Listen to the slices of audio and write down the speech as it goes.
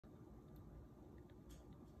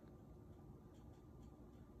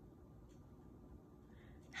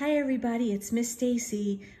Hi everybody, it's Miss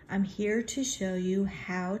Stacy. I'm here to show you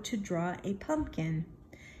how to draw a pumpkin.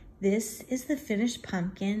 This is the finished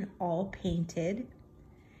pumpkin, all painted.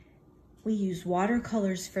 We use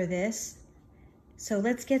watercolors for this. So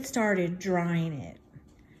let's get started drawing it.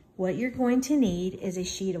 What you're going to need is a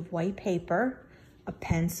sheet of white paper, a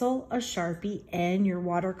pencil, a Sharpie, and your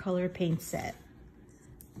watercolor paint set.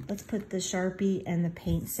 Let's put the Sharpie and the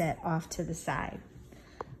paint set off to the side.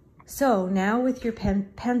 So now with your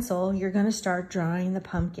pencil, you're going to start drawing the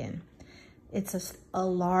pumpkin. It's a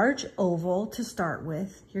large oval to start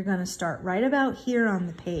with. You're going to start right about here on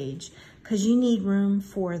the page because you need room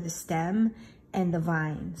for the stem and the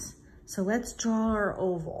vines. So let's draw our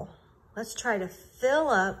oval. Let's try to fill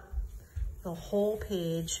up the whole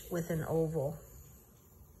page with an oval.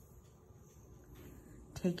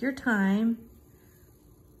 Take your time.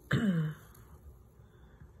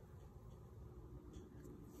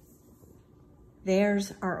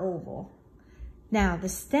 There's our oval. Now the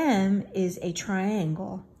stem is a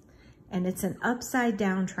triangle and it's an upside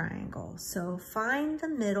down triangle. So find the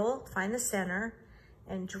middle, find the center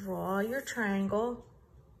and draw your triangle.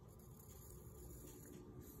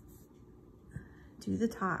 Do the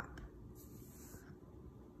top.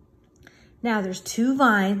 Now there's two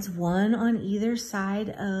vines, one on either side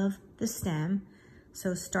of the stem.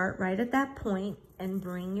 So start right at that point and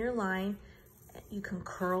bring your line. You can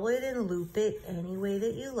curl it and loop it any way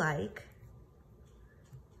that you like.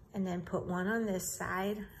 And then put one on this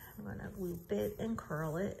side. I'm gonna loop it and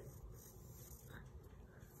curl it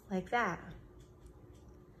like that.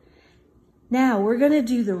 Now we're gonna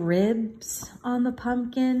do the ribs on the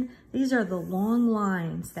pumpkin. These are the long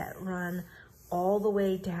lines that run all the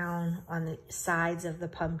way down on the sides of the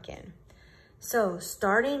pumpkin. So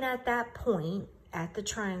starting at that point, at the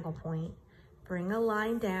triangle point, bring a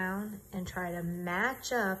line down and try to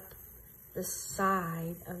match up the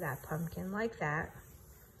side of that pumpkin like that.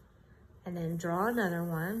 And then draw another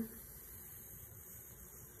one.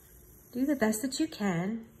 Do the best that you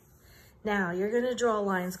can. Now you're gonna draw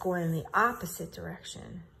lines going in the opposite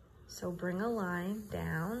direction. So bring a line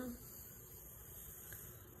down.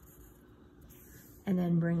 And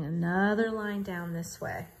then bring another line down this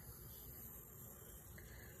way.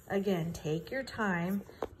 Again, take your time.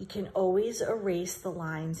 You can always erase the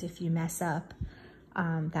lines if you mess up.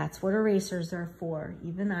 That's what erasers are for.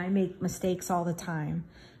 Even I make mistakes all the time.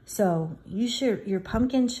 So your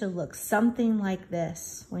pumpkin should look something like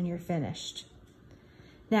this when you're finished.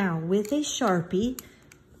 Now with a Sharpie,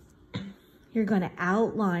 you're gonna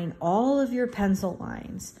outline all of your pencil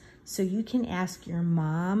lines. So you can ask your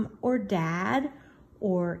mom or dad,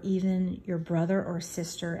 or even your brother or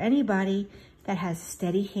sister, anybody that has a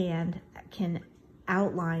steady hand can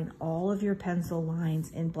outline all of your pencil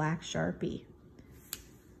lines in black Sharpie.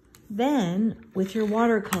 Then with your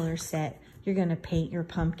watercolor set, you're gonna paint your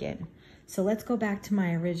pumpkin. So let's go back to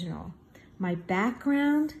my original. My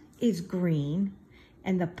background is green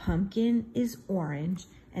and the pumpkin is orange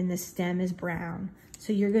and the stem is brown.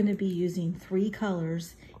 So you're gonna be using 3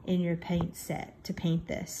 colors in your paint set to paint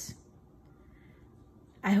this.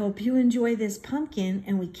 I hope you enjoy this pumpkin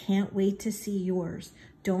and we can't wait to see yours.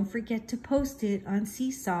 Don't forget to post it on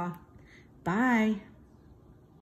Seesaw. Bye.